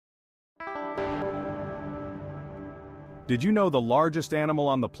Did you know the largest animal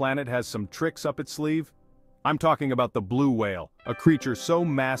on the planet has some tricks up its sleeve? I'm talking about the blue whale, a creature so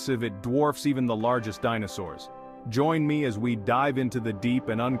massive it dwarfs even the largest dinosaurs. Join me as we dive into the deep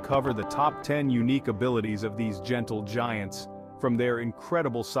and uncover the top 10 unique abilities of these gentle giants, from their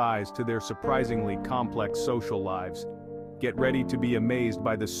incredible size to their surprisingly complex social lives. Get ready to be amazed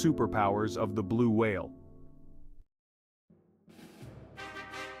by the superpowers of the blue whale.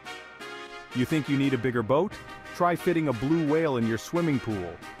 You think you need a bigger boat? Try fitting a blue whale in your swimming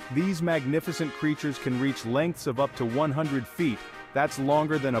pool. These magnificent creatures can reach lengths of up to 100 feet. That's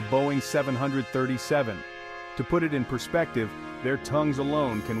longer than a Boeing 737. To put it in perspective, their tongues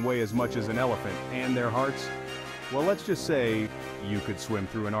alone can weigh as much as an elephant, and their hearts? Well, let's just say you could swim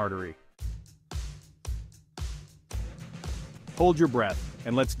through an artery. Hold your breath,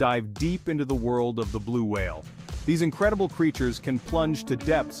 and let's dive deep into the world of the blue whale. These incredible creatures can plunge to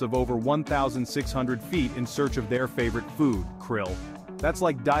depths of over 1,600 feet in search of their favorite food, krill. That's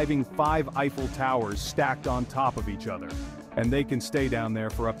like diving 5 Eiffel Towers stacked on top of each other. And they can stay down there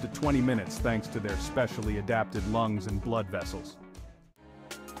for up to 20 minutes thanks to their specially adapted lungs and blood vessels.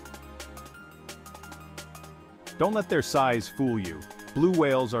 Don't let their size fool you. Blue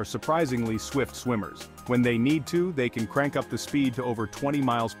whales are surprisingly swift swimmers. When they need to, they can crank up the speed to over 20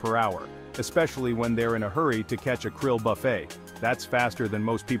 miles per hour, especially when they're in a hurry to catch a krill buffet. That's faster than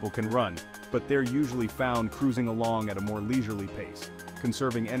most people can run, but they're usually found cruising along at a more leisurely pace,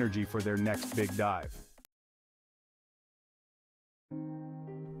 conserving energy for their next big dive.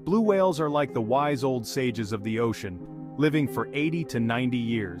 Blue whales are like the wise old sages of the ocean, living for 80 to 90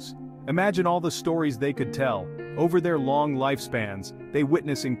 years. Imagine all the stories they could tell. Over their long lifespans, they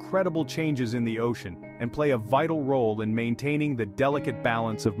witness incredible changes in the ocean and play a vital role in maintaining the delicate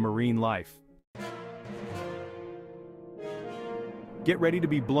balance of marine life. Get ready to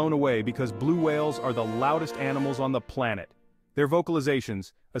be blown away because blue whales are the loudest animals on the planet. Their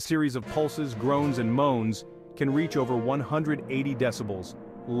vocalizations, a series of pulses, groans, and moans, can reach over 180 decibels,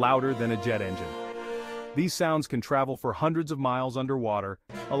 louder than a jet engine. These sounds can travel for hundreds of miles underwater,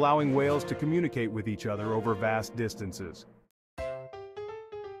 allowing whales to communicate with each other over vast distances.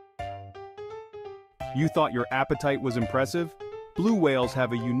 You thought your appetite was impressive? Blue whales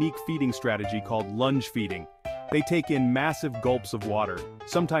have a unique feeding strategy called lunge feeding. They take in massive gulps of water,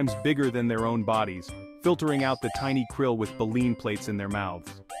 sometimes bigger than their own bodies, filtering out the tiny krill with baleen plates in their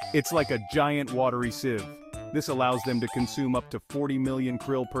mouths. It's like a giant watery sieve. This allows them to consume up to 40 million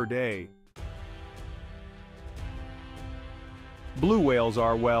krill per day. Blue whales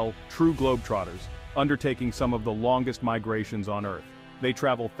are, well, true globetrotters, undertaking some of the longest migrations on Earth. They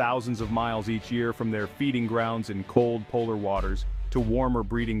travel thousands of miles each year from their feeding grounds in cold polar waters to warmer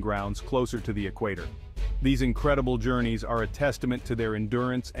breeding grounds closer to the equator. These incredible journeys are a testament to their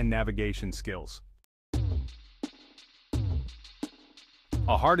endurance and navigation skills.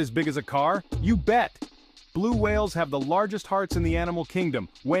 A heart as big as a car? You bet! Blue whales have the largest hearts in the animal kingdom,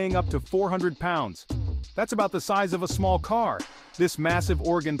 weighing up to 400 pounds. That's about the size of a small car. This massive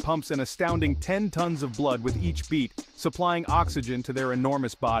organ pumps an astounding 10 tons of blood with each beat, supplying oxygen to their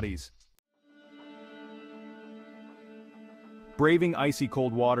enormous bodies. Braving icy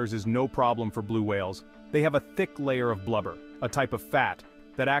cold waters is no problem for blue whales. They have a thick layer of blubber, a type of fat,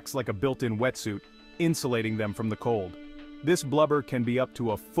 that acts like a built-in wetsuit, insulating them from the cold. This blubber can be up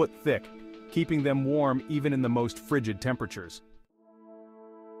to a foot thick, keeping them warm even in the most frigid temperatures.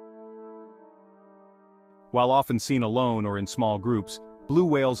 While often seen alone or in small groups, blue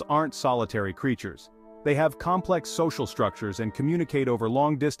whales aren't solitary creatures. They have complex social structures and communicate over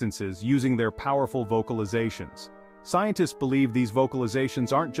long distances using their powerful vocalizations. Scientists believe these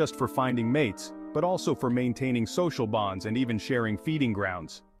vocalizations aren't just for finding mates, but also for maintaining social bonds and even sharing feeding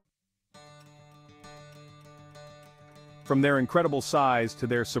grounds. From their incredible size to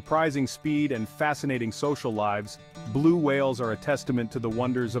their surprising speed and fascinating social lives, blue whales are a testament to the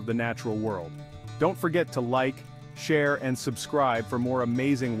wonders of the natural world. Don't forget to like, share, and subscribe for more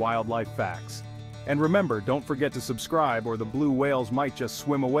amazing wildlife facts. And remember, don't forget to subscribe or the blue whales might just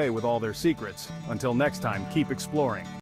swim away with all their secrets. Until next time, keep exploring.